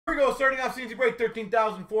Here we go, starting off CNC break,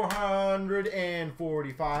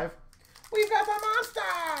 13,445. We've got the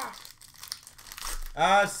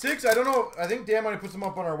monster! 6, I don't know. I think Dan might have put some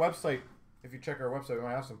up on our website. If you check our website, we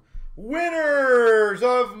might have some. Winners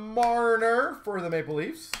of Marner for the Maple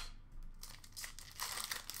Leafs.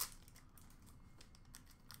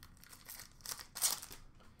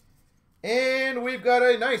 And we've got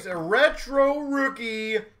a nice retro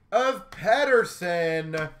rookie of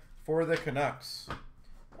Pettersson for the Canucks.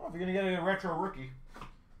 Well, if you're going to get a retro rookie,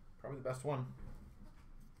 probably the best one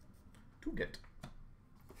to get.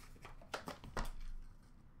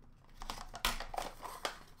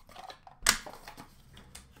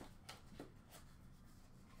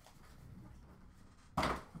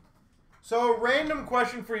 So, random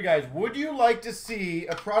question for you guys. Would you like to see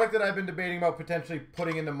a product that I've been debating about potentially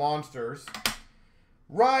putting into Monsters?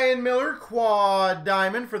 Ryan Miller, Quad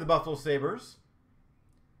Diamond for the Buffalo Sabres.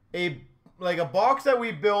 Like a box that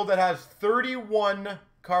we build that has 31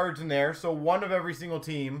 cards in there, so one of every single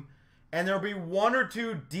team. And there'll be 1 or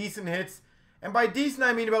 2 decent hits. And by decent,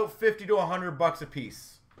 I mean about 50 to 100 bucks a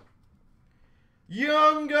piece.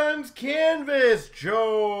 Young Guns Canvas,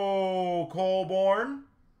 Joe Colborne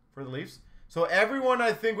for the Leafs. So everyone,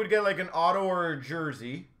 I think, would get like an auto or a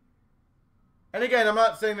jersey. And again, I'm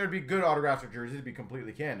not saying there'd be good autographs or jerseys, to be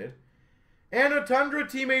completely candid. And a Tundra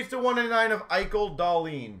Teammates to 199 of Eichel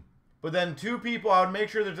Dahlin. But then 2 people, I would make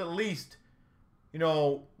sure there's at least, you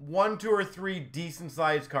know, 1, 2, or 3 decent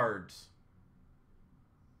sized cards.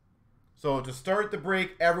 So to start the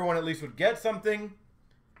break, everyone at least would get something.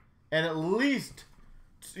 And at least,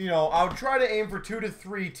 you know, I would try to aim for 2 to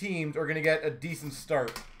 3 teams are going to get a decent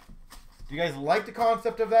start. Do you guys like the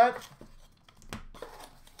concept of that?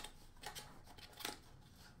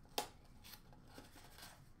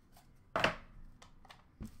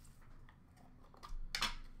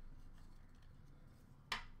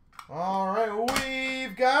 All right,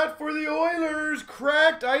 we've got for the Oilers,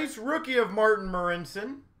 cracked ice rookie of Martin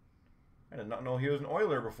Marincin. I did not know he was an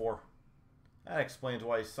Oiler before. That explains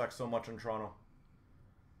why he sucks so much in Toronto.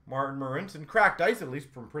 Martin Marincin, cracked ice at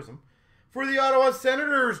least from Prism. For the Ottawa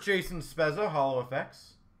Senators, Jason Spezza, Hollow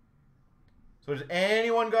Effects. So does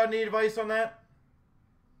anyone got any advice on that?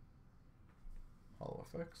 Hollow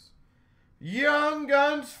Effects. Young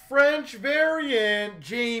Guns French variant,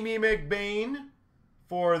 Jamie McBain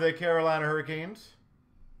for the Carolina Hurricanes.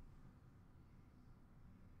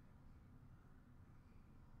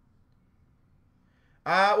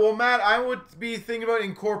 Well, Matt, I would be thinking about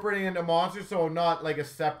incorporating into Monsters, so not like a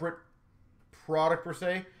separate product per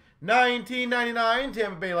se. $19.99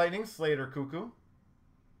 Tampa Bay Lightning, Slater Cuckoo.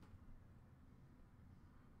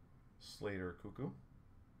 Slater Cuckoo.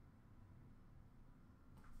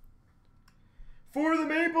 For the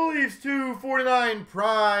Maple Leafs, $2.49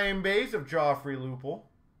 Prime Base of Joffrey Lupul.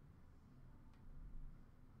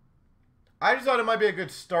 I just thought it might be a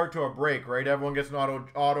good start to a break, right? Everyone gets an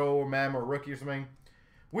auto or mem or rookie or something.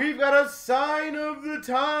 We've got a Sign of the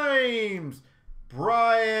Times.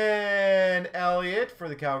 Brian Elliott for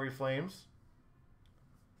the Calgary Flames.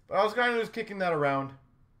 But I was kind of just kicking that around.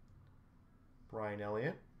 Brian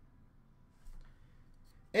Elliott.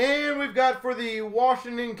 And we've got for the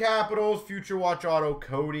Washington Capitals, Future Watch Auto,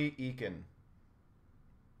 Cody Eakin.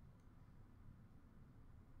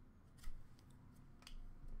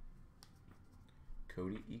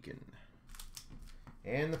 Cody Eakin.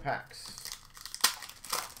 And the packs.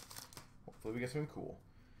 Hopefully we get something cool.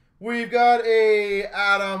 We've got a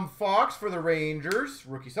Adam Fox for the Rangers,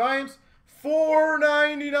 rookie signs.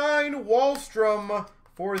 $4.99 Wallstrom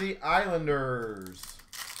for the Islanders.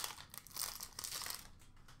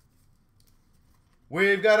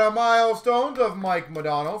 We've got a Milestones of Mike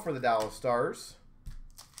Modano for the Dallas Stars.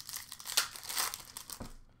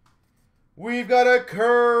 We've got a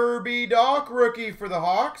Kirby Doc rookie for the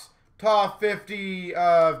Hawks. Top 50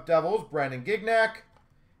 of Devils, Brandon Gignac.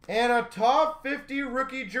 And a top 50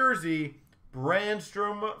 rookie jersey,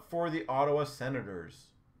 Brandstrom for the Ottawa Senators.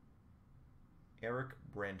 Eric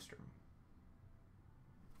Brandstrom.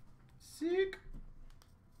 Sick.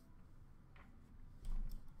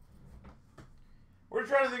 We're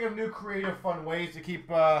trying to think of new creative, fun ways to keep,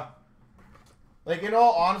 like, in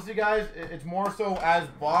all honesty, guys, it's more so as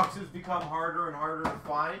boxes become harder and harder to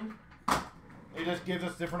find. It just gives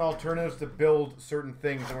us different alternatives to build certain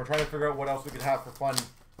things, and we're trying to figure out what else we could have for fun.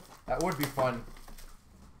 That would be fun.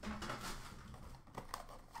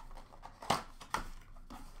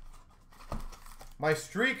 My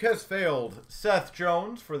streak has failed. Seth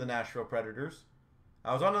Jones for the Nashville Predators.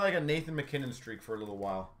 I was on like a Nathan McKinnon streak for a little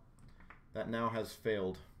while. That now has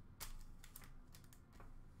failed.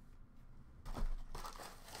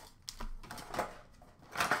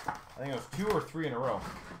 I think it was 2 or 3 in a row.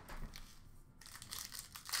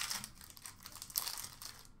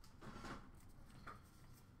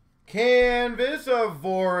 Canvas of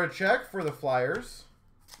Voracek for the Flyers.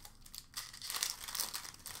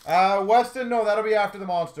 Weston, no, that'll be after the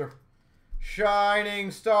monster. Shining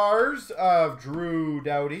Stars of Drew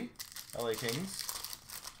Doughty, LA Kings.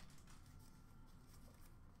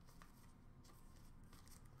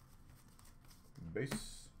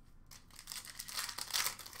 Base.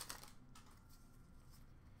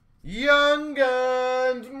 Young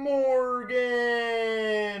Guns Morgan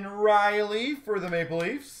Riley for the Maple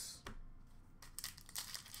Leafs.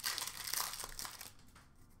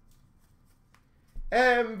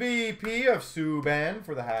 MVP of Subban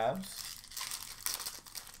for the Habs.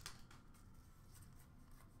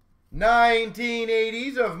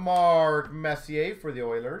 1980s of Mark Messier for the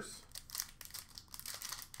Oilers.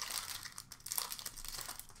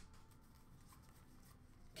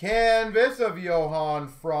 Canvas of Johan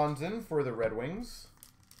Franzen for the Red Wings.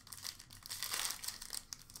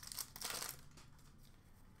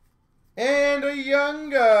 And a Young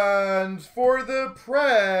Guns for the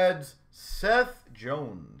Preds, Seth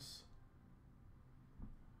Jones.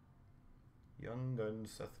 Young Guns,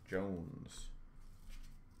 Seth Jones.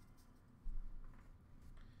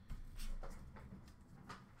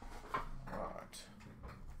 All right.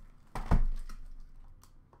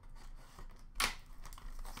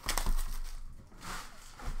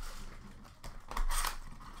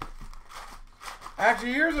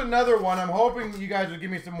 Actually, here's another one. I'm hoping you guys will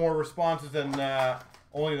give me some more responses than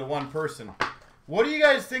only the one person. What do you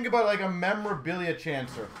guys think about like a memorabilia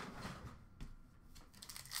chancer?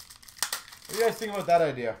 What do you guys think about that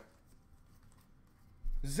idea?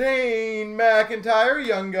 Zane McIntyre,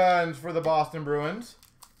 Young Guns for the Boston Bruins.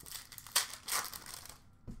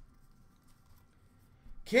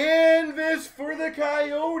 Canvas for the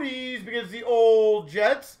Coyotes because the old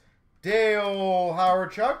Jets. Dale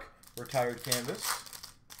Howardchuk, retired canvas.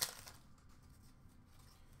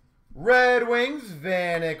 Red Wings,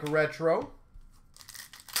 Vanek Retro.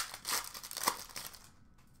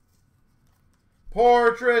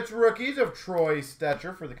 Portraits Rookies of Troy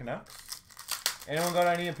Stecher for the Canucks. Anyone got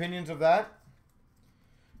any opinions of that?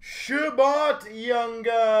 Shabbat Young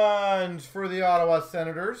Guns for the Ottawa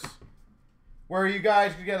Senators. Where you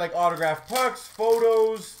guys could get like autographed pucks,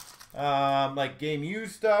 photos, like game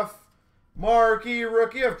used stuff. Marquee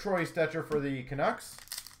Rookie of Troy Stecher for the Canucks.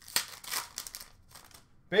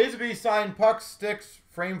 Basically signed pucks, sticks,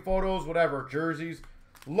 frame photos, whatever, jerseys.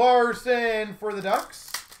 Larson for the Ducks.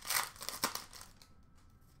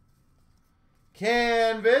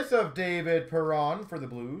 Canvas of David Perron for the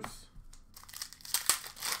Blues.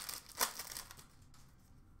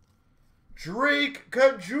 Drake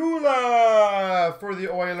Caggiula for the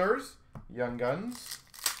Oilers. Young Guns.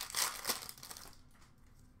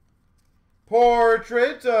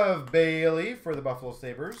 Portrait of Bailey for the Buffalo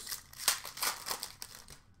Sabres.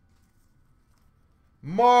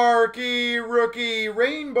 Marquee Rookie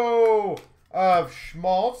Rainbow of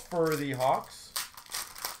Schmaltz for the Hawks.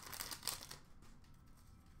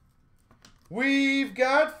 We've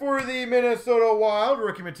got for the Minnesota Wild,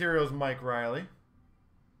 Rookie Materials, Mike Riley.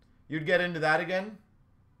 You'd get into that again?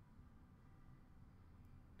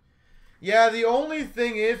 Yeah, the only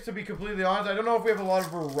thing is, to be completely honest, I don't know if we have a lot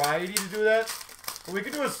of variety to do that. But we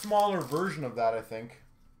could do a smaller version of that, I think.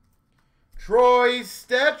 Troy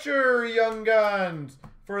Stecher, Young Guns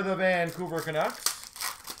for the Vancouver Canucks.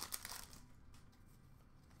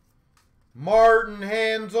 Martin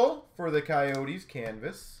Hansel for the Coyotes,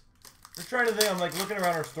 canvas. Just trying to think, I'm like looking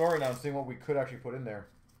around our store right now and seeing what we could actually put in there.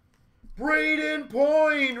 Braden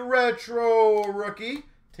Point, retro rookie,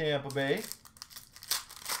 Tampa Bay.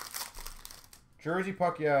 Jersey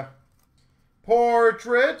puck, yeah.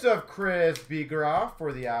 Portrait of Chris Biegroff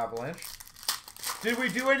for the Avalanche. Did we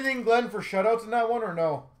do anything, Glenn, for shutouts in that one or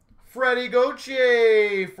no? Freddie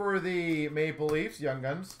Gauthier for the Maple Leafs, Young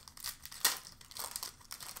Guns.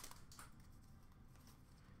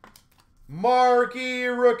 Marquee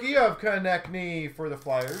Rookie of Konechny for the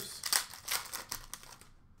Flyers.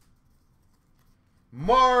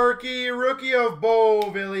 Marquee Rookie of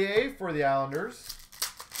Beauvillier for the Islanders.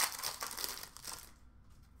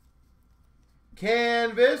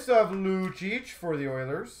 Canvas of Lucic for the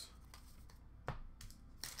Oilers.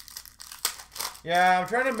 Yeah, I'm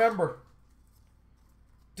trying to remember.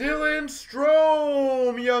 Dylan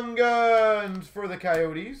Strome, Young Guns for the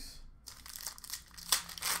Coyotes.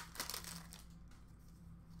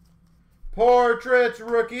 Portraits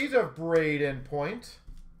Rookies of Braden Point,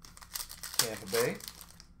 Tampa Bay.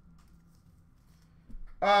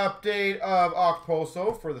 Update of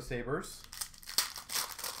Okposo for the Sabres.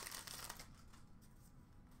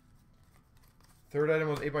 Third item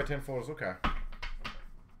was 8x10 photos. Okay. I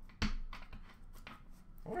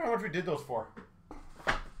wonder how much we did those for.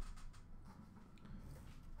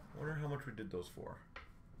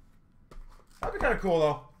 That'd be kind of cool,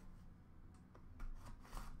 though.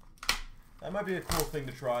 That might be a cool thing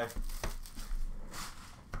to try.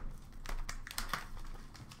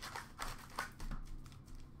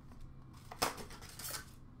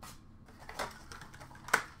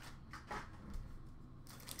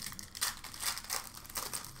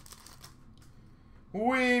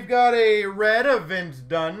 We've got a red of Vince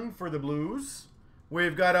Dunn for the Blues.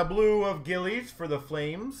 We've got a blue of Gillies for the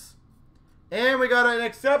Flames. And we got an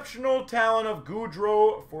exceptional talent of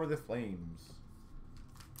Goudreau for the Flames.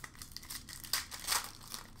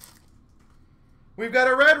 We've got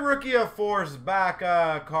a red rookie of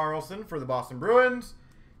Forsbacka Karlsson for the Boston Bruins.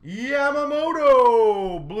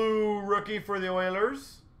 Yamamoto, blue rookie for the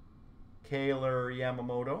Oilers. Kaylor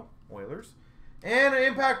Yamamoto, Oilers. And an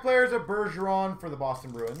impact players of Bergeron for the Boston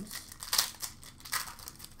Bruins.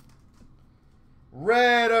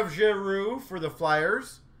 Red of Giroux for the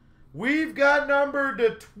Flyers. We've got number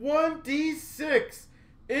to 26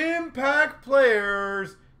 impact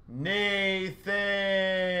players, Nathan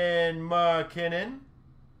McKinnon.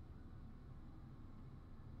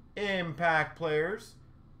 Impact players,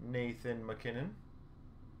 Nathan McKinnon.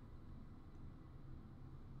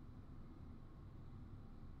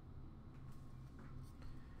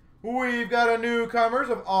 We've got a newcomers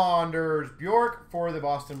of Anders Bjork for the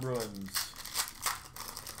Boston Bruins.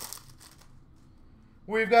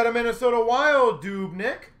 We've got a Minnesota Wild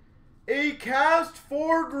Dubnyk. A cast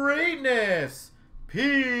for greatness,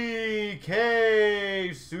 PK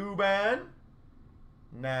Subban.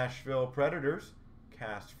 Nashville Predators,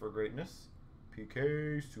 cast for greatness,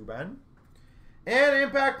 PK Subban. And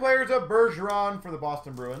impact players of Bergeron for the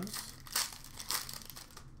Boston Bruins.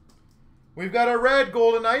 We've got a red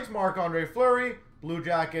Golden Knights, Marc-Andre Fleury. Blue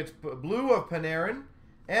Jackets, blue of Panarin.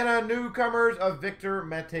 And a newcomers of Victor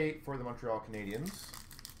Mete for the Montreal Canadiens.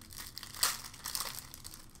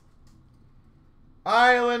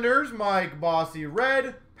 Islanders, Mike Bossy,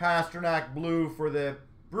 red. Pasternak, blue for the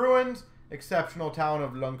Bruins. Exceptional talent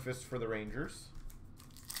of Lundqvist for the Rangers.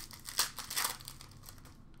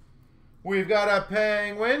 We've got a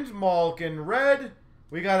Penguins, Malkin, red.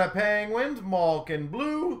 We got a Penguins, Malkin,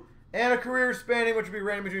 blue. And a career spanning, which would be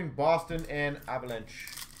random between Boston and Avalanche.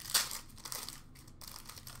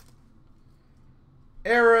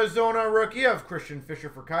 Arizona rookie of Christian Fisher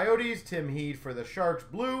for Coyotes. Tim Heed for the Sharks,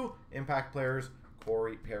 blue. Impact players,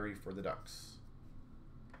 Corey Perry for the Ducks.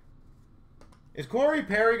 Is Corey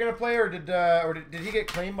Perry going to play, or did he get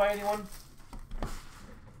claimed by anyone?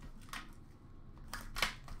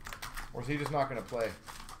 Or is he just not going to play?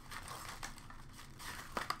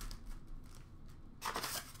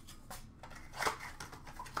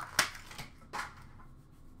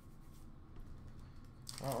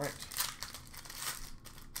 All right.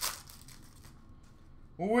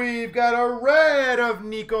 We've got a red of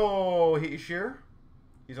Nico Hischier.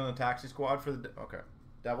 He's on the taxi squad for the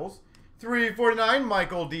Devils. 349,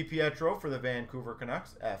 Michael DiPietro for the Vancouver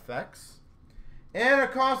Canucks, FX. And a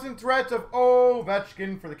constant threat of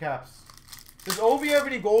Ovechkin for the Caps. Does Ovi have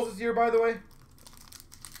any goals this year, by the way?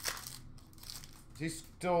 Is he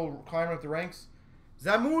still climbing up the ranks?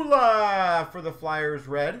 Zamula for the Flyers,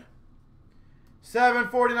 red.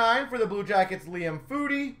 749 for the Blue Jackets, Liam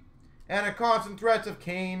Foudy. And a constant threat of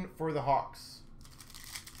Kane for the Hawks.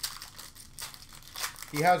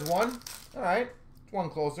 He has one. All right. It's one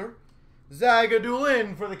closer.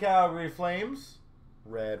 Zagadulin for the Calgary Flames.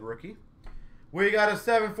 Red rookie. We got a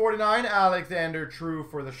 749 Alexander True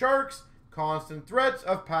for the Sharks. Constant threats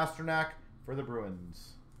of Pasternak for the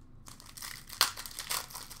Bruins.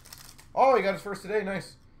 Oh, he got his first today.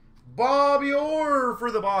 Nice. Bobby Orr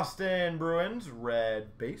for the Boston Bruins.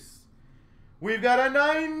 Red base. We've got a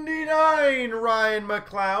 99 Ryan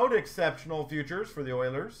McLeod. Exceptional futures for the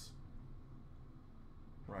Oilers.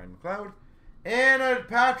 Ryan McLeod. And a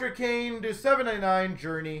Patrick Kane to 799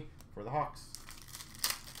 Journey for the Hawks.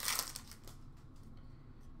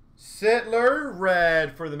 Sittler,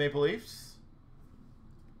 red for the Maple Leafs.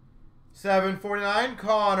 749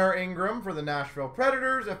 Connor Ingram for the Nashville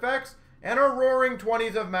Predators, FX. And a roaring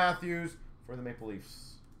 20s of Matthews for the Maple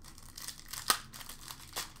Leafs.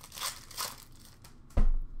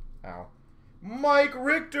 Ow. Mike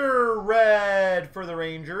Richter, red for the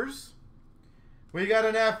Rangers. We got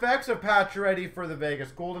an FX of Pacioretty for the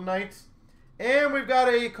Vegas Golden Knights. And we've got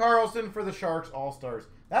a Karlsson for the Sharks All-Stars.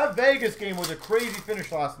 That Vegas game was a crazy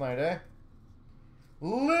finish last night, eh?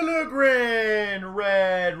 Liljegren,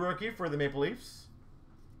 red rookie for the Maple Leafs.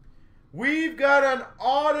 We've got an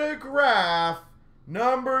autograph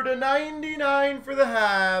Number to 99 for the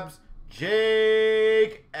Habs,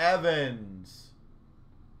 Jake Evans.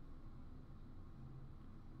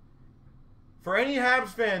 For any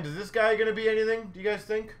Habs fans, is this guy going to be anything, do you guys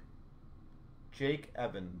think? Jake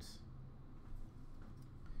Evans.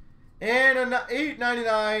 And an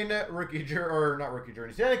 $8.99 rookie journey, or not rookie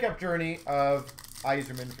journey, Stanley Cup journey of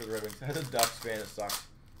Yzerman for the Red Wings. As a Ducks fan, it sucks.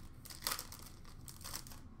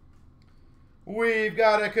 We've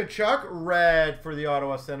got a Tkachuk red for the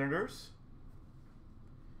Ottawa Senators.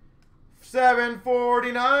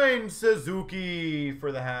 749 Suzuki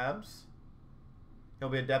for the Habs. He'll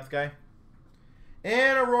be a depth guy.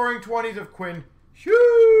 And a Roaring 20s of Quinn Hughes.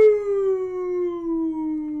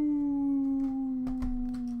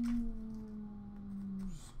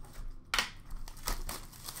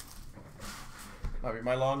 Might be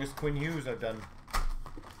my longest Quinn Hughes I've done.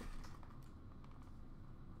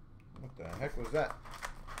 What the heck was that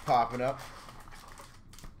popping up?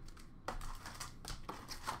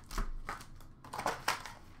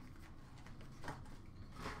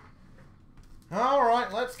 All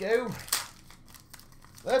right, let's go.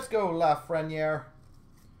 Let's go, Lafreniere.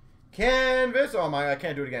 Canvas. Oh my, I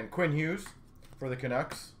can't do it again. Quinn Hughes for the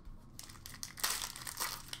Canucks.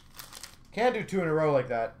 Can't do two in a row like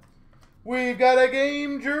that. We've got a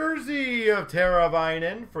game jersey of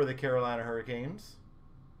Teravainen for the Carolina Hurricanes.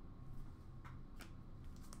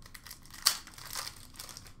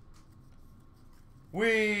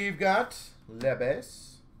 We've got Lebes.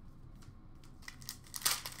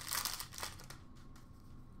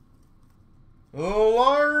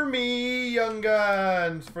 Larmy Young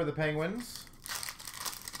Guns for the Penguins.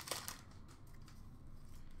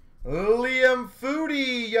 Liam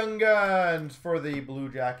Foudy Young Guns for the Blue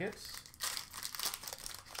Jackets.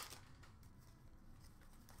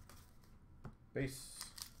 Base.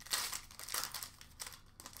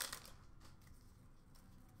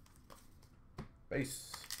 Base.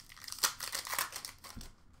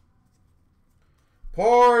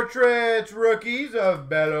 Portraits rookies of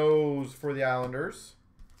Bellows for the Islanders.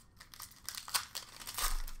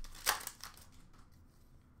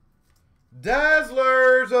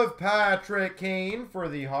 Dazzlers of Patrick Kane for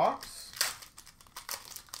the Hawks.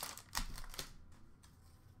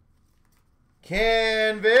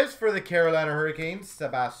 Canvas for the Carolina Hurricanes,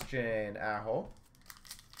 Sebastian Aho.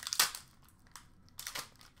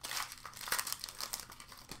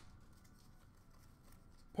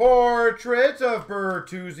 Portrait of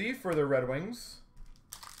Bertuzzi for the Red Wings.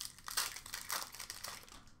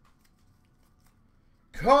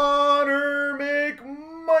 Connor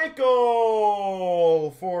McMichael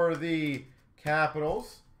for the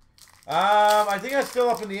Capitals. I think that's still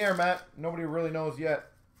up in the air, Matt. Nobody really knows yet.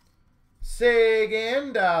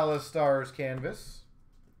 Sagan, Dallas Stars canvas.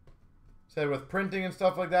 Said with printing and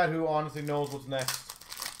stuff like that, who honestly knows what's next?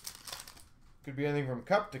 Could be anything from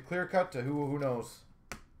cup to clear cut to who knows.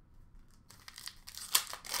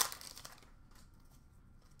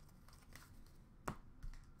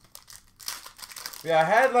 Yeah, I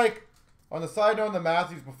had like on the side note on the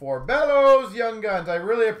Matthews before. Bellows Young Guns. I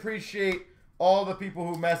really appreciate all the people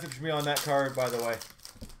who messaged me on that card, by the way.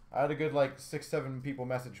 I had a good like 6-7 people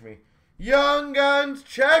message me. Young Guns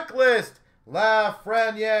checklist.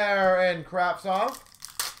 Lafreniere and Krapsov.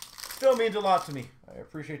 Still means a lot to me. I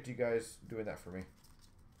appreciate you guys doing that for me.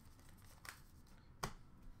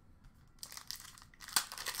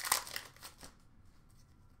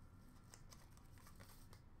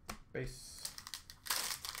 Base.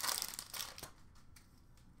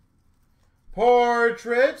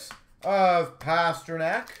 Portrait of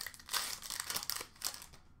Pasternak.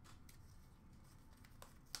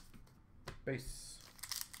 Base.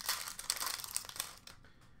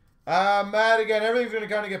 Matt, again, everything's going to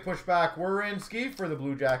kind of get pushed back. Werenski for the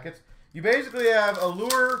Blue Jackets. You basically have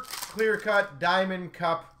Allure, Clear Cut, Diamond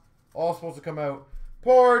Cup, all supposed to come out.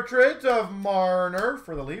 Portrait of Marner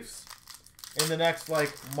for the Leafs in the next,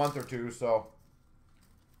 like, month or two, so.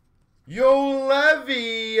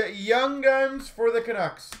 Yolevi Young Guns for the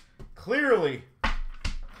Canucks. Clearly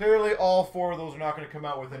all four of those are not going to come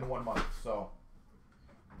out within 1 month. So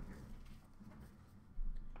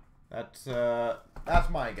that's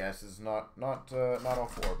my guess. Is not all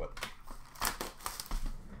four, but.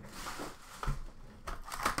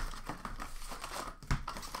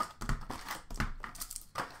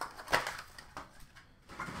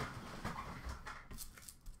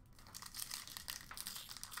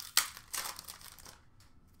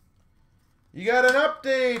 You got an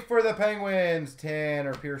update for the Penguins,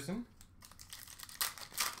 Tanner Pearson.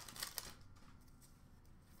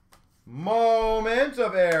 Moment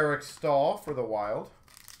of Eric Stahl for the Wild.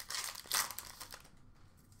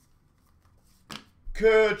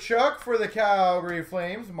 Kachuk for the Calgary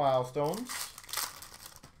Flames, milestones.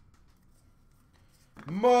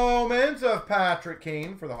 Moment of Patrick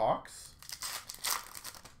Kane for the Hawks.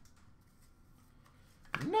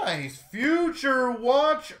 Nice. Future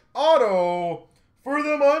Watch auto for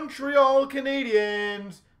the Montreal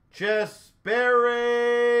Canadiens,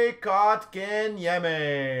 Jesperi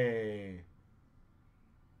Kotkaniemi.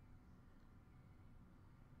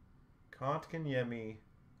 Kotkaniemi,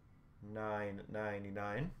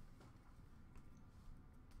 $9.99.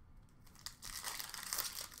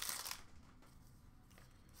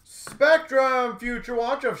 Spectrum Future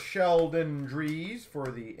Watch of Sheldon Dries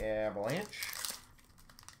for the Avalanche.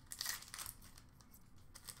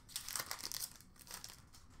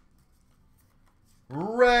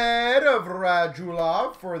 Red of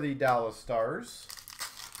Radulov for the Dallas Stars.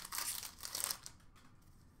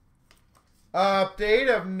 Update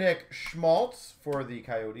of Nick Schmaltz for the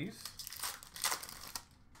Coyotes.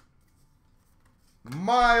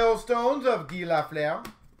 Milestones of Guy Lafleur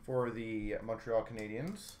for the Montreal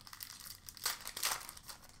Canadiens.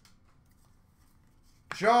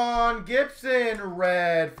 John Gibson,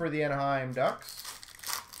 red for the Anaheim Ducks.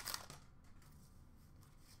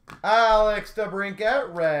 Alex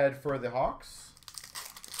DeBrincat, red for the Hawks.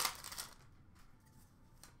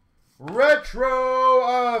 Retro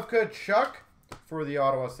of Kachuk for the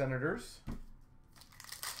Ottawa Senators.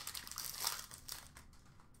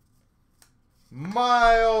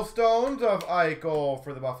 Milestones of Eichel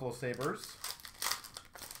for the Buffalo Sabres.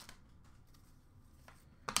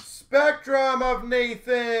 Spectrum of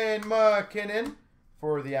Nathan McKinnon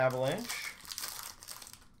for the Avalanche.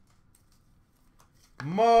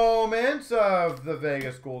 Moments of the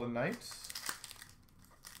Vegas Golden Knights.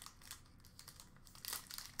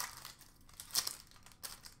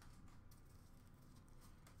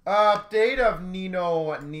 Update of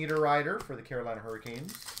Nino Niederreiter for the Carolina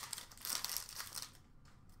Hurricanes.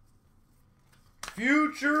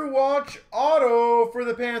 Future Watch auto for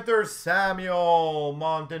the Panthers, Samuel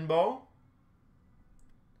Montembeault.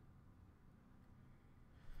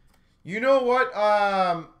 You know what?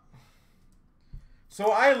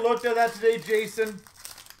 So I looked at that today, Jason.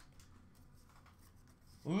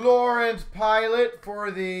 Lawrence Pilot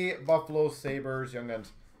for the Buffalo Sabres, Young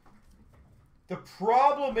Guns. The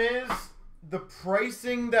problem is the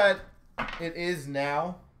pricing that it is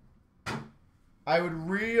now. I would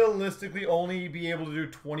realistically only be able to do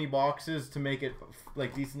 20 boxes to make it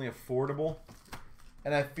like decently affordable.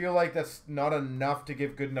 And I feel like that's not enough to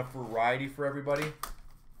give good enough variety for everybody.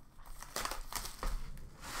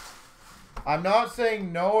 I'm not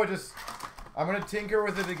saying no, I'm gonna tinker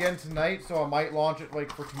with it again tonight, so I might launch it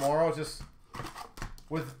like for tomorrow. Just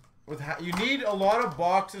you need a lot of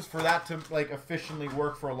boxes for that to like efficiently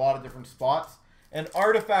work for a lot of different spots. And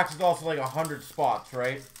Artifacts is also like 100 spots,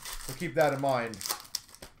 right? So keep that in mind.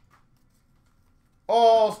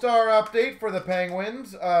 All-Star update for the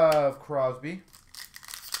Penguins of Crosby.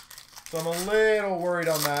 So I'm a little worried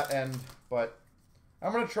on that end, but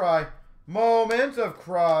I'm gonna try. Moments of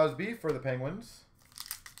Crosby for the Penguins.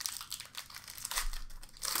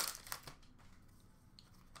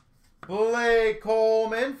 Blake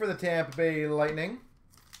Coleman for the Tampa Bay Lightning.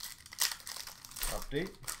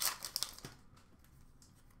 Update.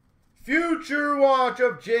 Future Watch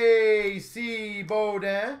of J.C.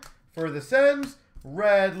 Baudin for the Sens.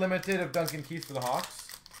 Red Limited of Duncan Keith for the Hawks.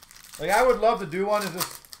 Like, I would love to do one.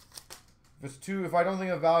 If I don't think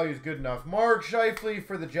the value is good enough. Mark Scheifele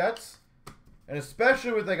for the Jets. And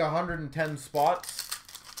especially with like 110 spots,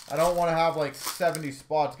 I don't want to have like 70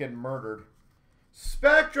 spots getting murdered.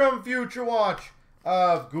 Spectrum Future Watch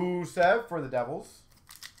of Gusev for the Devils.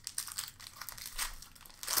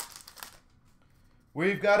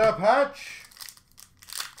 We've got a patch.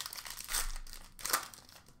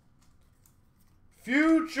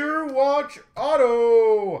 Future Watch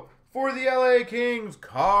auto for the LA Kings,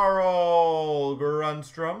 Carl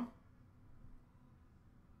Grundstrom.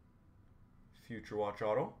 Future Watch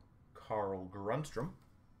auto, Carl Grundstrom,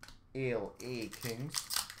 LA Kings.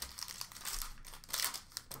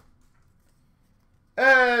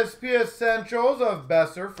 SP Essentials of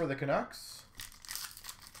Besser for the Canucks.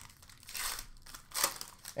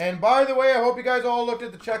 And by the way, I hope you guys all looked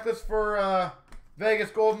at the checklist for Vegas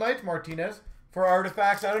Golden Knights, Martinez, for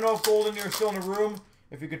Artifacts. I don't know if Golden, you're still in the room.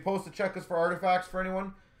 If you could post a checklist for Artifacts for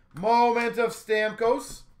anyone. Moment of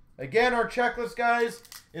Stamkos. Again, our checklist, guys,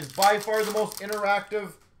 is by far the most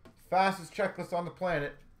interactive, fastest checklist on the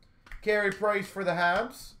planet. Carey Price for the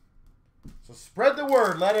Habs. So spread the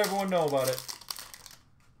word. Let everyone know about it.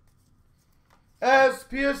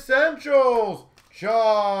 SP Essentials.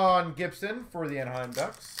 John Gibson for the Anaheim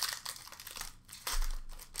Ducks.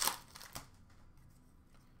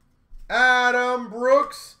 Adam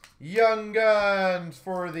Brooks, Young Guns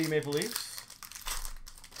for the Maple Leafs.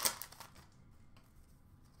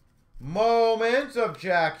 Moments of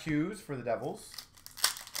Jack Hughes for the Devils.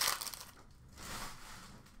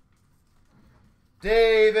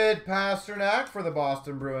 David Pasternak for the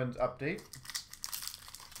Boston Bruins update.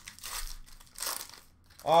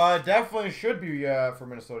 Definitely should be for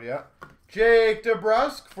Minnesota, yeah. Jake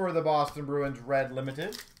DeBrusk for the Boston Bruins Red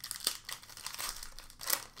Limited.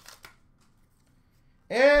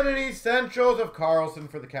 And an Essentials of Carlson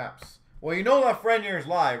for the Caps. Well, you know Lafreniere's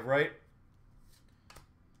live, right?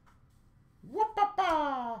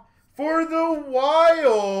 Whoop-a-pa! For the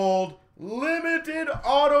Wild, limited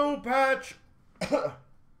auto patch. I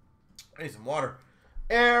need some water.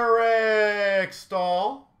 Eric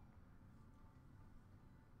Stahl.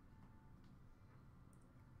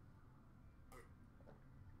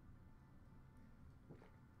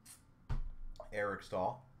 Eric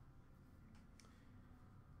Stahl.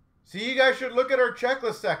 See, you guys should look at our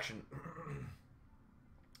checklist section.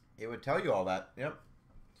 It would tell you all that. Yep.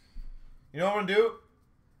 You know what I'm going to do?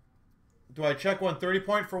 Do I check 130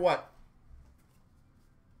 point for what?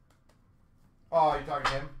 Oh, you're talking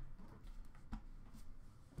to him?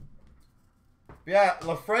 Yeah,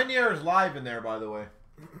 Lafreniere is live in there, by the way.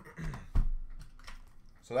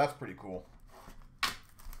 So that's pretty cool.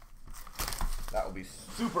 That will be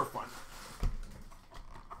super fun.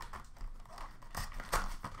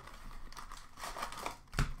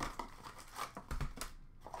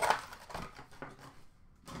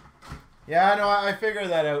 Yeah, no, I figured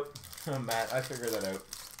that out. Matt, I figured that out.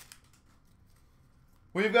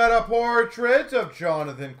 We've got a portrait of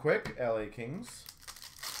Jonathan Quick, LA Kings.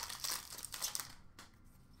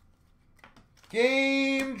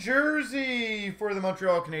 Game jersey for the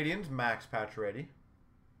Montreal Canadiens, Max Pacioretty.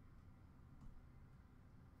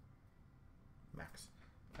 Max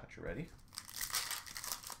Pacioretty.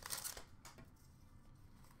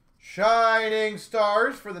 Shining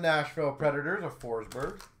Stars for the Nashville Predators of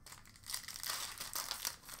Forsberg.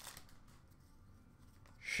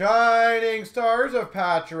 Shining Stars of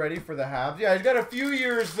Pacioretty for the Habs. Yeah, he's got a few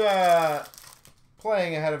years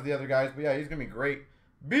playing ahead of the other guys, but yeah, he's going to be great.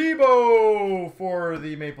 Bebo for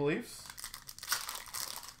the Maple Leafs.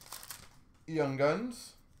 Young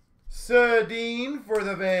Guns. Sedin for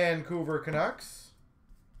the Vancouver Canucks.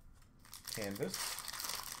 Canvas.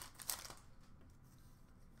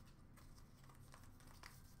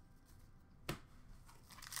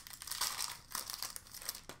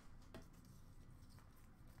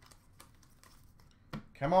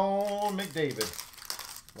 Come on, McDavid.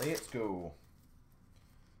 Let's go.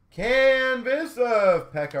 Canvas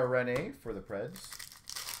of Pekka Rinne for the Preds.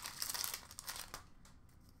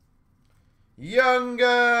 Young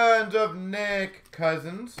Guns of Nick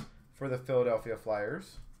Cousins for the Philadelphia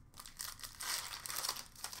Flyers.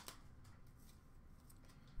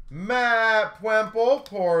 Matt Puempel,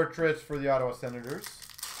 portraits for the Ottawa Senators.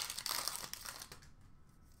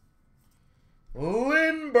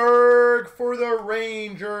 Lindbergh for the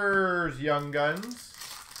Rangers, Young Guns.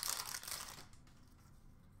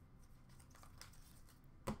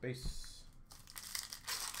 Base.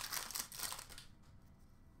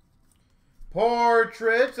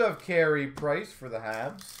 Portraits of Carey Price for the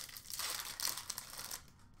Habs.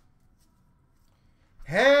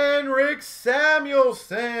 Henrik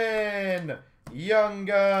Samuelsson, Young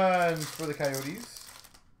Guns for the Coyotes.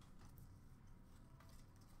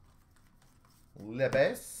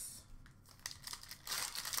 Lebes.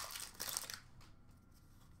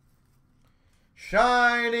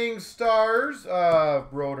 Shining Stars of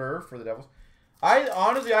Broder for the Devils.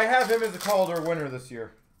 Honestly, I have him as a Calder winner this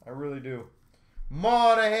year. I really do.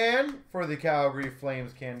 Monahan for the Calgary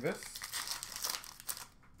Flames canvas.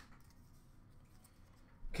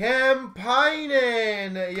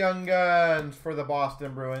 Kemppainen, Young Guns for the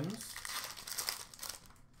Boston Bruins.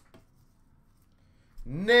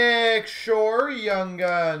 Nick Shore, Young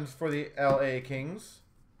Guns for the LA Kings.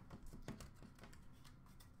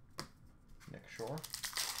 Nick Shore.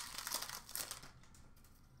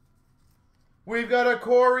 We've got a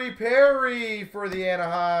Corey Perry for the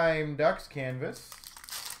Anaheim Ducks canvas.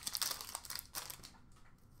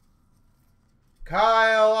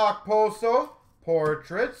 Kyle Okposo,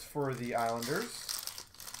 portraits for the Islanders.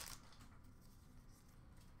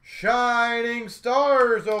 Shining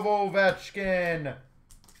Stars of Ovechkin.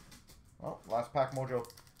 Well, last pack mojo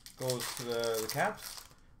goes to the Caps.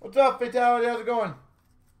 What's up, Fatality? How's it going?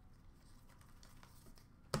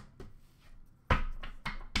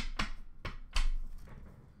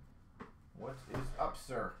 What is up,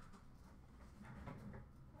 sir?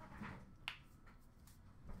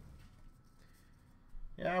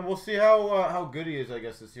 Yeah, we'll see how good he is, I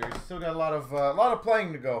guess, this year. He's still got a lot of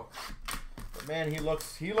playing to go. But man, he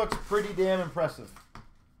looks pretty damn impressive.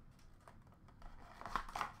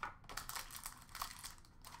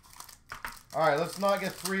 All right, let's not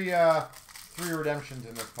get three redemptions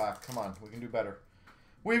in this pack. Come on, we can do better.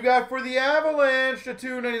 We've got for the Avalanche to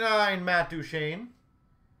 299, Matt Duchene.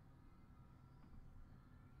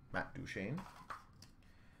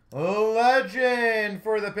 Legend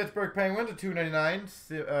for the Pittsburgh Penguins to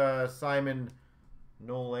 299, Simon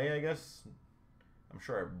Nole, I guess. I'm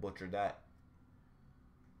sure I butchered that.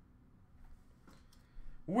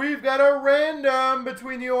 We've got a random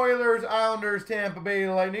between the Oilers, Islanders, Tampa Bay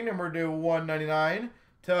Lightning, number 199,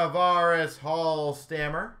 Tavares Hall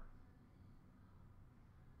Stammer.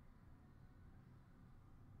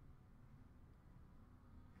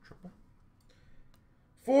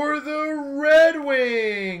 For the Red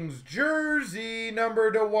Wings, jersey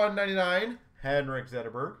number 199, Henrik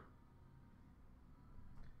Zetterberg.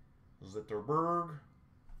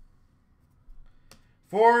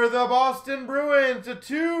 For the Boston Bruins, a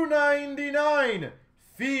 299,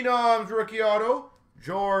 Phenoms rookie auto,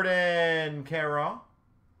 Jordan Kara.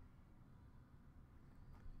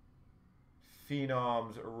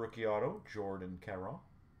 Phenoms rookie auto, Jordan Kara.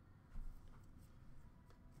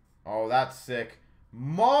 Oh, that's sick.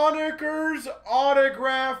 Moniker's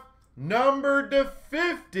autograph, numbered to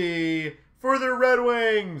 50 for the Red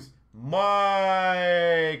Wings,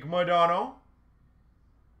 Mike Modano.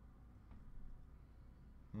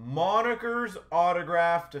 Moniker's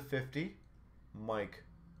autograph to 50, Mike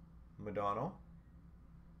Modano.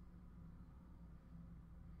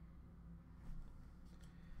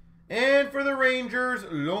 And for the Rangers,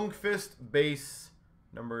 Lundqvist base,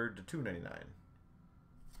 numbered to 299.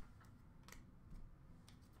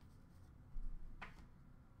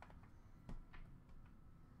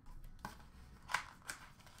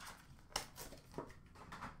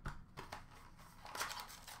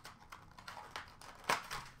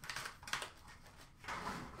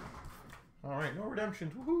 All right, no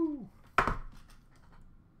redemptions. Woohoo!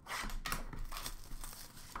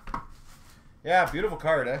 Yeah, beautiful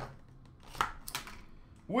card, eh?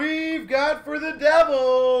 We've got for the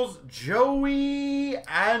Devils, Joey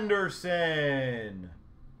Anderson.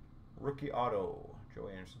 Rookie auto,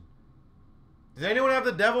 Joey Anderson. Does anyone have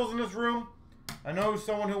the Devils in this room? I know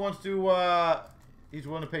someone who wants to, he's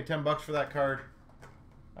willing to pay $10 for that card.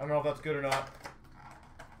 I don't know if that's good or not.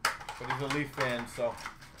 But he's a Leaf fan, so.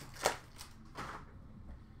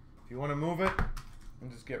 If you want to move it and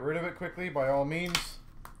just get rid of it quickly, by all means,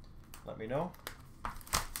 let me know.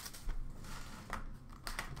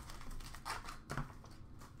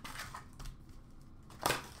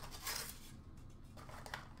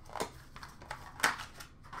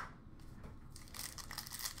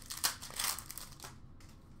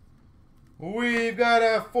 We've got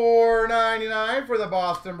a $4.99 for the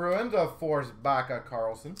Boston Bruins of Forsbacka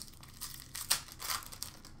Karlsson.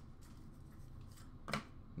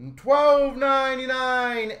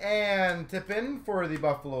 $12.99 and Tippin for the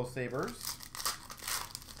Buffalo Sabres.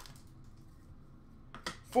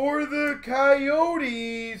 For the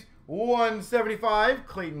Coyotes, $175,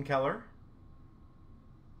 Clayton Keller.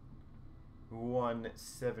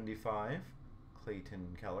 $175,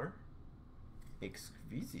 Clayton Keller.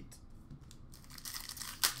 Exquisite.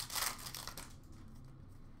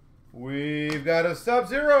 We've got a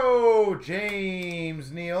Sub-Zero,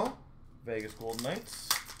 James Neal, Vegas Golden Knights.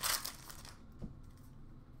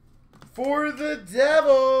 For the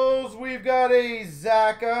Devils, we've got a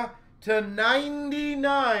Zaka to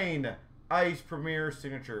 99, Ice Premier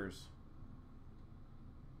Signatures.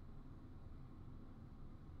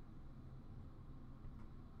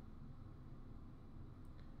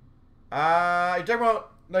 You talking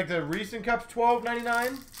about like the recent cups,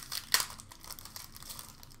 $12.99?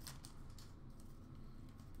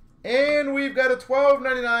 And we've got a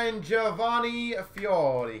 $12.99 Giovanni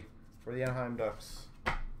Fiori for the Anaheim Ducks.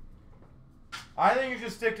 I think you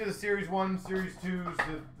should stick to the Series 1, Series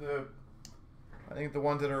 2s. I think the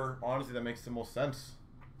ones that are, honestly, that makes the most sense.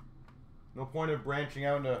 No point of branching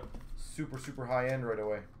out into super, super high end right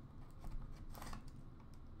away.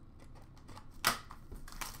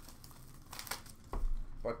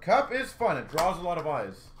 But Cup is fun. It draws a lot of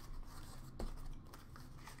eyes.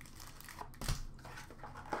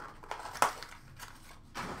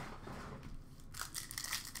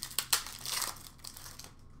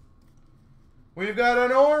 We've got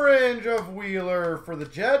an orange of Wheeler for the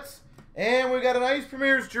Jets. And we've got an Ice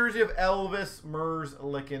Premier's jersey of Elvis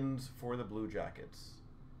Merzlikins for the Blue Jackets.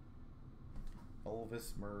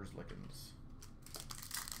 Elvis Merzlikins.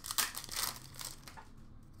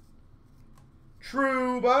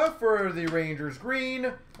 Trouba for the Rangers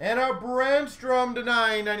green. And a Brandstrom to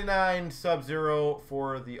 9.99 Sub-Zero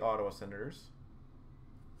for the Ottawa Senators.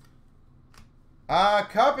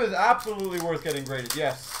 Cup is absolutely worth getting graded.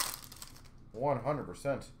 Yes.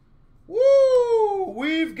 100%. Woo!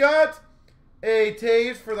 We've got a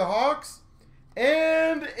Taves for the Hawks.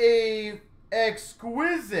 And a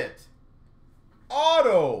exquisite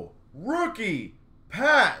auto rookie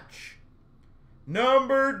patch.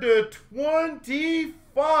 Number to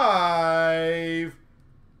 25.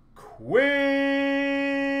 Quinn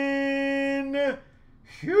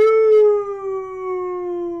Hughes.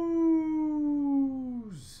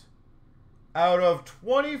 Out of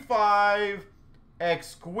 25,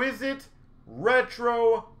 exquisite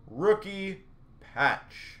retro rookie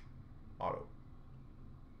patch. Auto.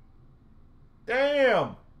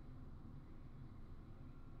 Damn.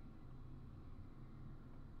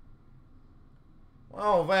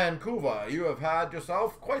 Well, Vancouver, you have had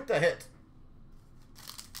yourself quite the hit.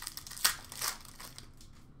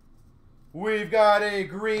 We've got a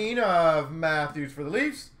green of Matthews for the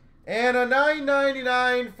Leafs and a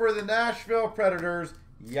 $9.99 for the Nashville Predators,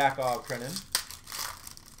 Yakov Trenin.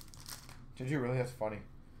 Did you really? That's funny.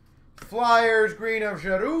 Flyers green of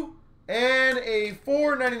Giroux. And a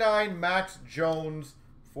 $4.99 Max Jones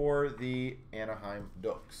for the Anaheim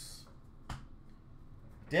Ducks.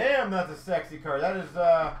 Damn, that's a sexy card. That is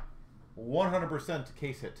 100%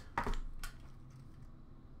 case hit.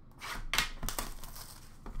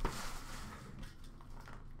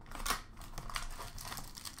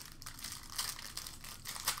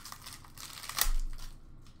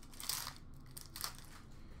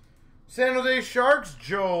 San Jose Sharks,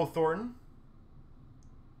 Joe Thornton.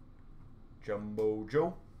 Jumbo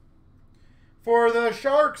Joe. For the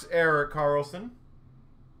Sharks, Erik Karlsson.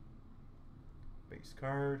 Base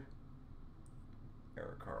card.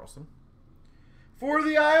 Erik Karlsson. For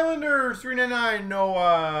the Islanders, $3.99,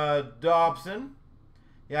 Noah Dobson.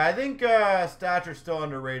 Yeah, I think Stature's still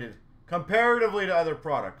underrated. Comparatively to other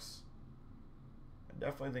products. I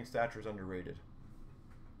definitely think Stature's underrated.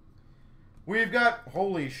 We've got,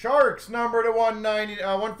 holy Sharks, number to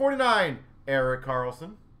 149, Erik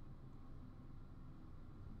Karlsson.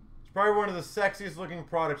 Probably one of the sexiest looking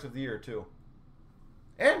products of the year, too.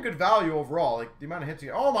 And good value overall. Like, the amount of hits he...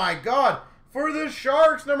 Oh, my God! For the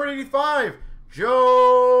Sharks, number 85,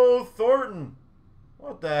 Joe Thornton.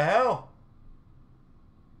 What the hell?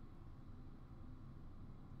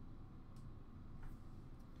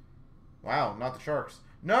 Wow, not the Sharks.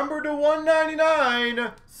 Number to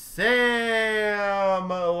 199, Sam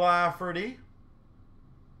Lafferty.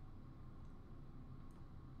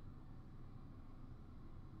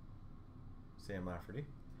 Sam Lafferty.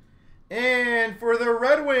 And for the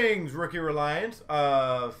Red Wings, rookie reliance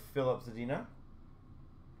of Philip Zadina.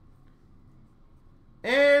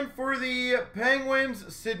 And for the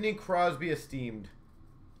Penguins, Sidney Crosby esteemed.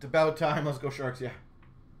 It's about time. Let's go Sharks, yeah.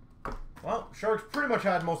 Well, Sharks pretty much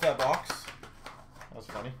had most of that box. That was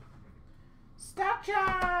funny.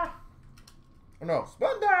 Stacha! Oh no,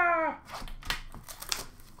 Splenda!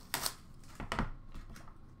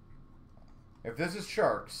 If this is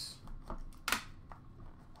Sharks...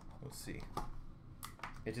 Let's see.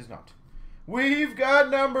 It is not. We've got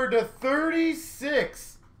number to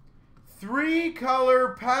 36. 3-color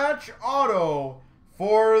patch auto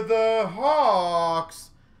for the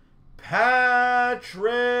Hawks.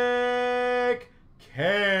 Patrick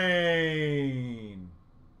Kane.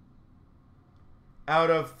 Out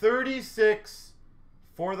of 36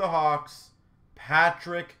 for the Hawks.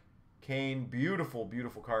 Patrick Kane. Beautiful,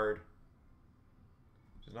 beautiful card.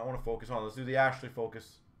 Does not want to focus on. Let's do the Ashley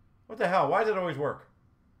focus. What the hell? Why does it always work?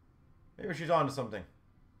 Maybe she's on to something.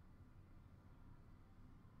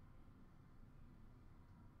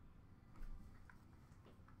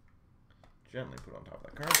 Gently put on top of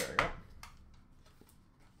that card. There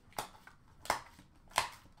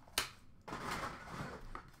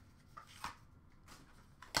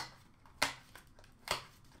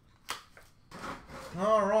you go.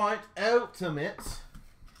 All right, Ultimate.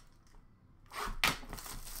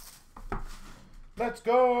 Let's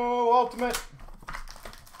go, Ultimate.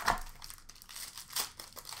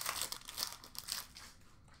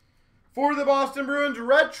 For the Boston Bruins,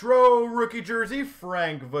 retro rookie jersey,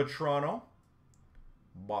 Frank Vatrano.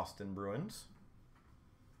 Boston Bruins.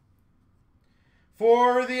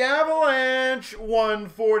 For the Avalanche,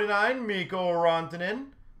 149, Mikko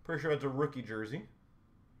Rantanen. Pretty sure it's a rookie jersey.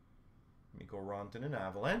 Mikko Rantanen,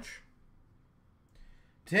 Avalanche.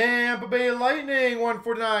 Tampa Bay Lightning,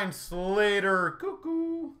 149, Slater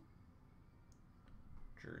Cuckoo.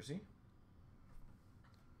 Jersey.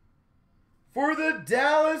 For the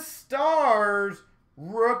Dallas Stars,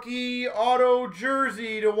 rookie auto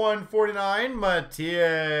jersey to 149,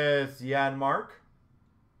 Matthias Janmark.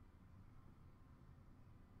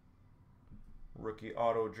 Rookie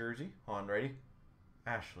auto jersey. On, ready?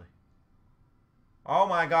 Ashley. Oh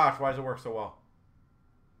my gosh, why does it work so well?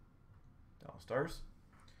 Dallas Stars.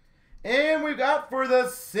 And we've got for the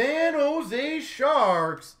San Jose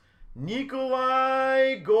Sharks,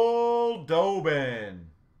 Nikolai Goldobin.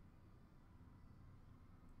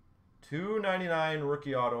 $2.99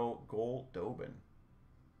 rookie auto, Goldobin.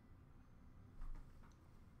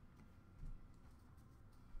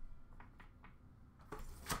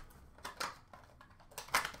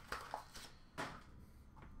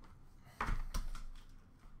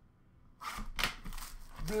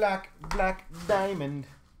 Black diamond.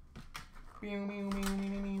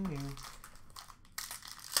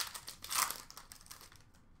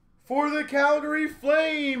 For the Calgary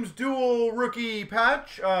Flames, dual rookie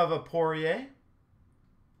patch of a Poirier.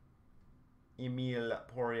 Emile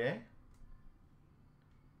Poirier.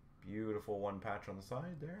 Beautiful one patch on the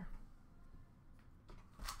side there.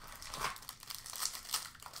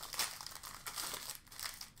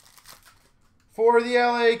 For the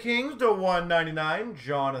LA Kings to 199,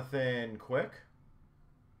 Jonathan Quick.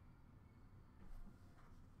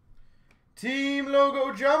 Team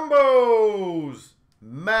Logo Jumbos,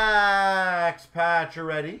 Max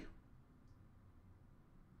Pacioretty.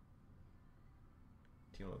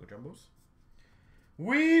 Team Logo Jumbos.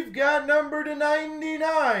 We've got number to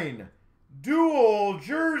 99, dual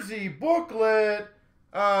jersey booklet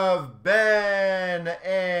of Ben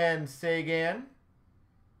and Sagan.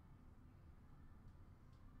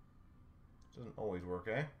 Doesn't always work,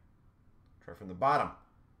 eh? Try from the bottom.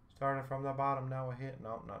 Starting from the bottom, now a hit.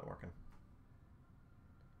 Nope, not working.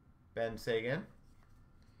 Ben Sagan.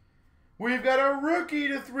 We've got a rookie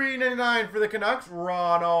to 399 for the Canucks,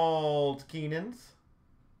 Ronald Keenans.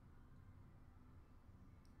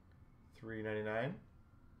 $3.99.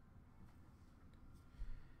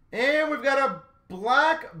 And we've got a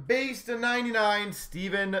black base to 99,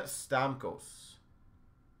 Steven Stamkos.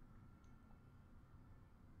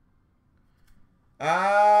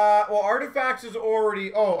 Well, Artifacts is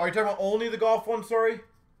already... Oh, are you talking about only the golf one, sorry?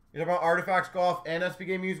 You're talking about Artifacts Golf and SB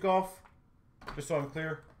Game Used Golf? Just so I'm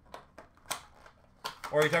clear.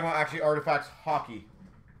 Or are you talking about actually Artifacts Hockey?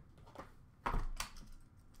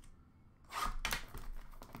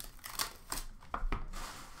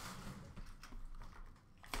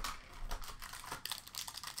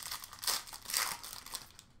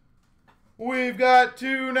 We've got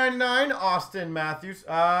 $2.99, Austin Matthews.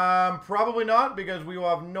 Probably not, because we will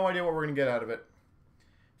have no idea what we're going to get out of it.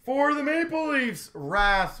 For the Maple Leafs,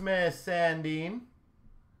 Rasmus Sandin.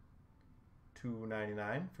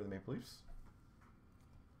 $2.99 for the Maple Leafs.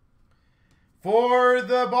 For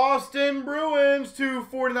the Boston Bruins,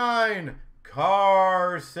 $2.49,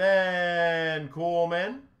 Carson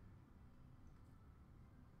Kuhlman.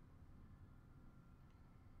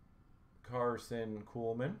 Carson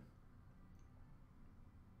Kuhlman.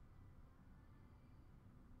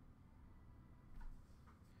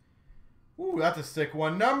 Ooh, that's a sick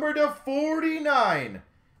one. Number to 49.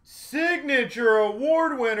 Signature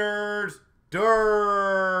award winners,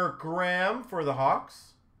 Dirk Graham for the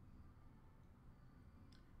Hawks.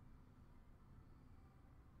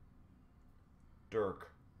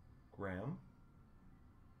 Dirk Graham.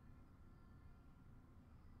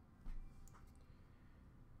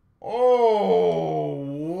 Oh,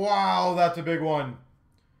 wow, that's a big one.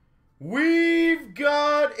 We've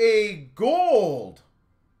got a gold.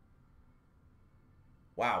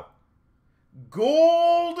 Wow.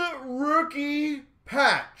 Gold rookie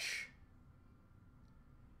patch.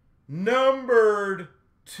 Numbered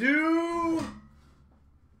 2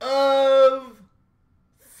 of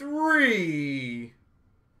 3.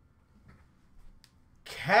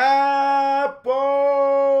 Capo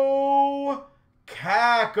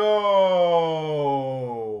Caco.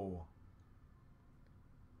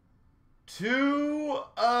 2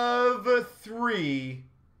 of 3.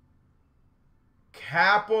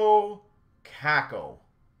 Capo Caco.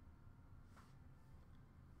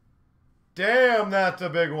 Damn, that's a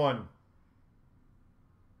big one.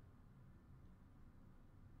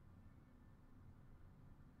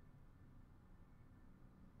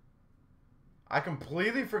 I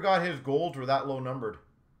completely forgot his golds were that low numbered.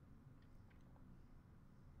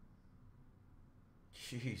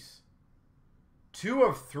 Jeez. 2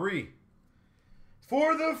 of 3.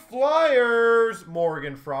 For the Flyers,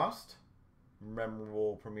 Morgan Frost.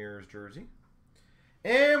 Memorable Premier's jersey.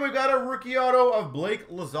 And we've got a rookie auto of Blake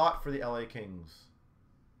Lizotte for the LA Kings.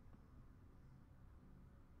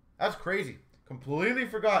 That's crazy. Completely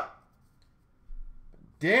forgot.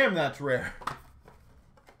 Damn, that's rare.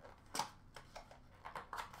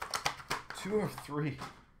 2 or 3.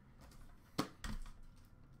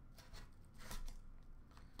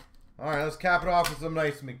 All right, let's cap it off with some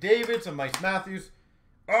nice McDavid, some nice Matthews.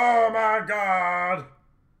 Oh my God.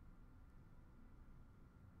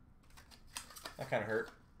 That kind of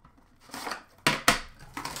hurt.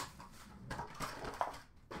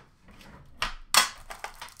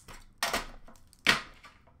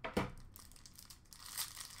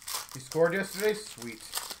 He scored yesterday? Sweet.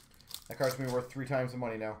 That card's going to be worth 3 times the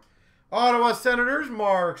money now. Ottawa Senators,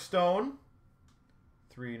 Mark Stone.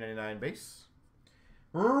 $3.99 base.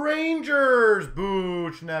 Rangers,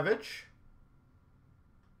 Buchnevich.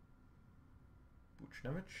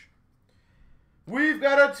 We've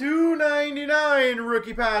got a $2.99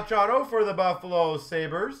 rookie patch auto for the Buffalo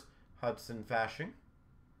Sabres. Hudson Fasching.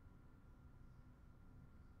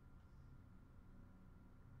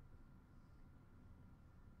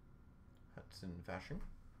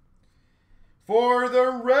 For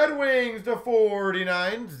the Red Wings, the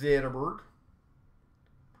 49, Zetterberg.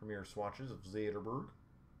 Premier swatches of Zetterberg.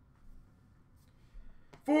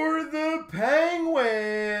 For the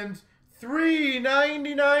Penguins,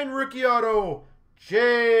 $3.99 rookie auto,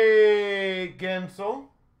 Jake Guentzel.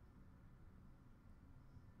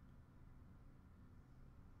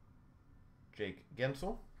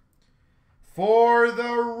 For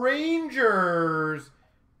the Rangers,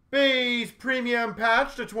 base premium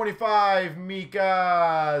patch to 25,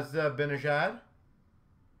 Mika Zibanejad.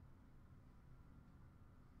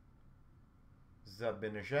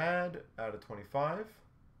 Out of 25.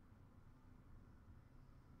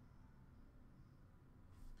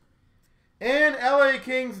 And LA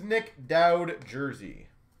Kings, Nick Dowd jersey.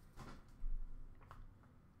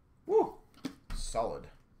 Woo! Solid.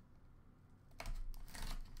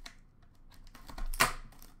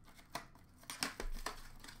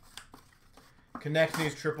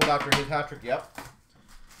 Konechny's tripled after his hat trick. Yep.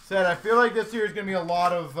 Said, I feel like this year is going to be a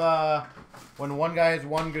lot of, when one guy has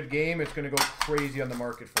one good game, it's going to go crazy on the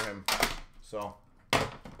market for him. So,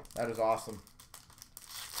 that is awesome.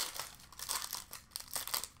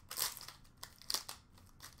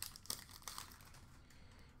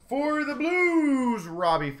 For the Blues,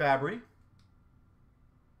 Robbie Fabry,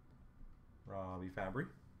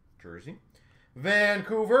 jersey.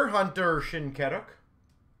 Vancouver, Hunter Shinkaruk.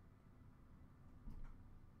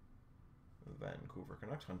 Vancouver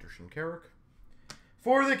Canucks, Hunter Shinkaruk.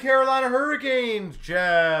 For the Carolina Hurricanes,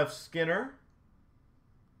 Jeff Skinner.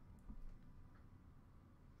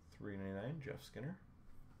 $3.99, Jeff Skinner.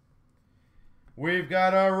 We've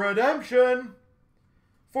got a redemption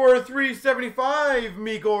for $3.75,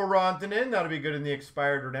 Mikko Rantanen. That'll be good in the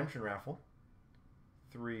expired redemption raffle.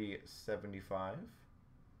 $3.75.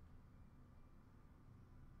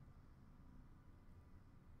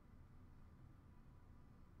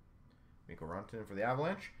 Mikko Rantanen for the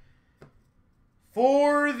Avalanche.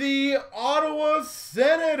 For the Ottawa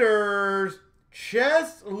Senators,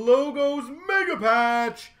 Chess Logos Mega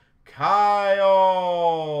Patch, Kyle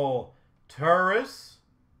Turris.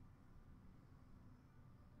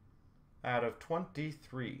 Out of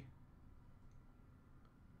 23.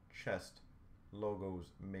 Chest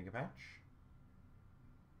Logos Mega Patch.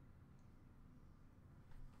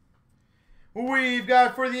 We've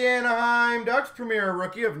got for the Anaheim Ducks, Premier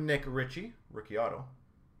Rookie of Nick Ritchie. Rookie auto.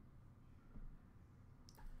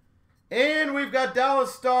 And we've got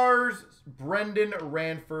Dallas Stars, Brendan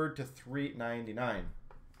Ranford to $3.99.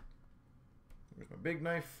 Here's my big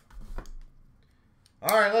knife.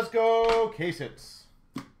 All right, let's go case hits.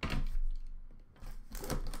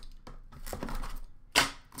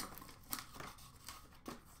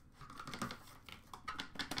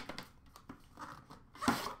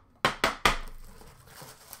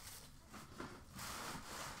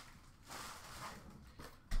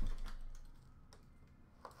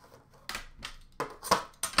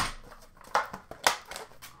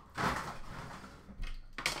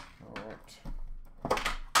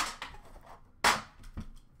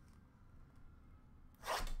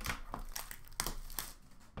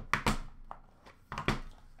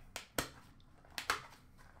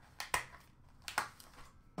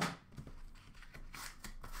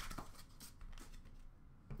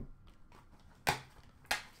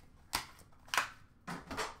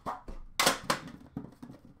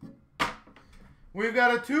 We've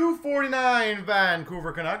got a $2.49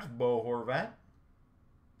 Vancouver Canucks, Bo Horvat.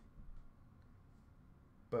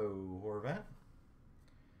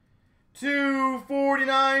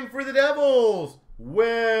 $2.49 for the Devils,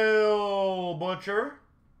 Will Butcher.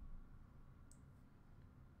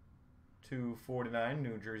 249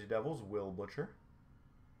 New Jersey Devils, Will Butcher.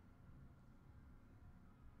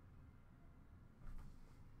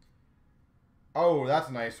 Oh, that's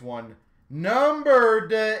a nice one. Number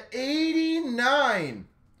to 89.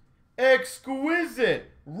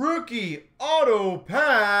 Exquisite rookie auto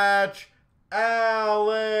patch,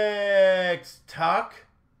 Alex Tuck.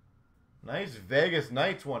 Nice Vegas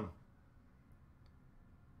Knights one.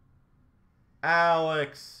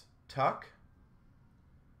 Alex Tuck.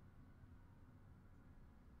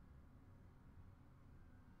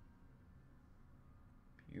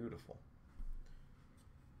 Beautiful.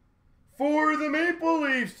 For the Maple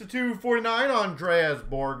Leafs to 249, Andreas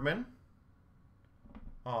Borgman.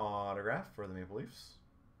 Autograph for the Maple Leafs.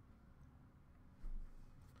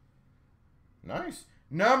 Nice.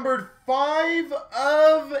 Numbered 5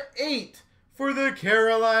 of 8 for the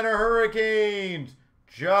Carolina Hurricanes,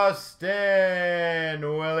 Justin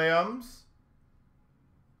Williams.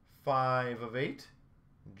 5 of 8,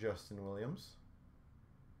 Justin Williams.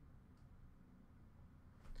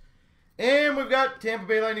 And we've got Tampa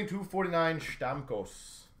Bay Lightning 249,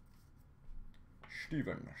 Stamkos.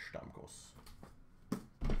 Steven Stamkos.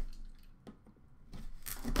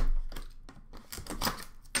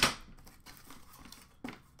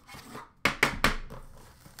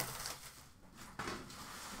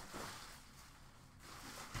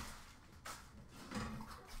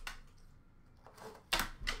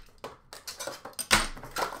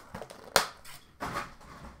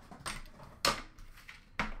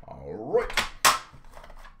 Alright,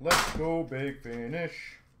 let's go big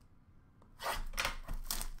finish.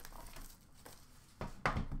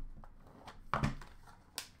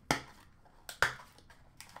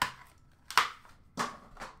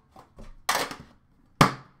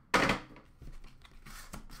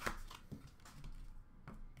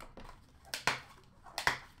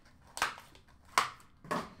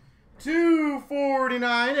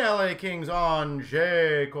 $249 LA Kings on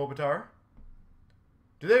Jay Kopitar.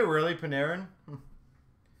 Do they really, Panarin?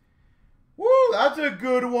 Woo, that's a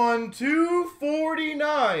good one.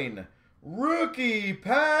 $249. Rookie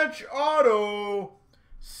patch auto,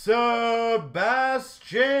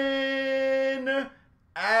 Sebastian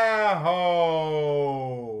Aho.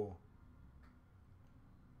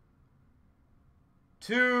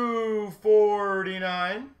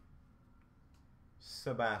 $249.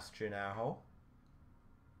 Sebastian Aho.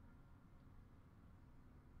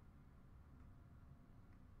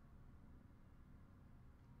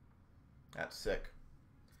 That's sick.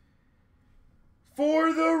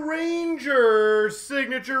 For the Rangers,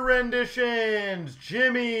 signature renditions,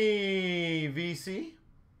 Jimmy VC.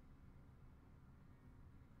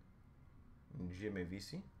 Jimmy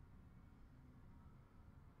VC.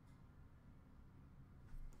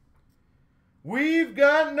 We've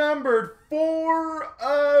got numbered 4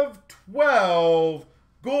 of 12,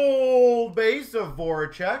 gold base of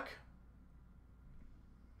Voracek.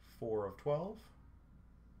 4 of 12.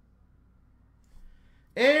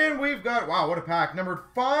 And we've got, wow, what a pack. Numbered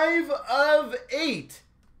 5 of 8.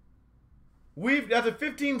 That's a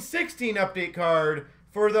 15-16 update card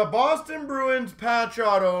for the Boston Bruins patch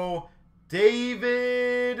auto,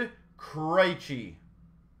 David Krejci.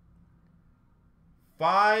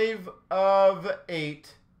 5 of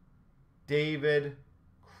 8, David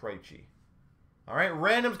Krejci. All right,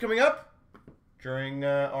 randoms coming up during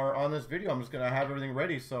or on this video. I'm just going to have everything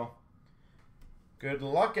ready, so good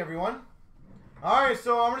luck, everyone. All right,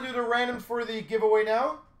 so I'm going to do the randoms for the giveaway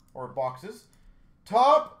now, or boxes.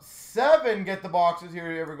 Top 7 get the boxes.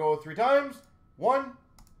 Here, you ever go 3 times. 1,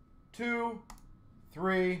 2,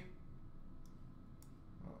 3.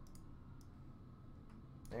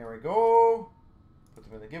 There we go. Put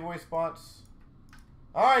them in the giveaway spots.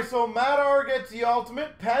 All right, so Matt R gets the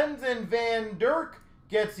ultimate. Pens and Van Dirk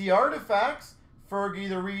gets the artifacts. Fergie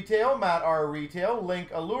the retail, Matt R retail, Link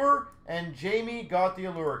allure, and Jamie got the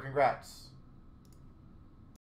allure. Congrats.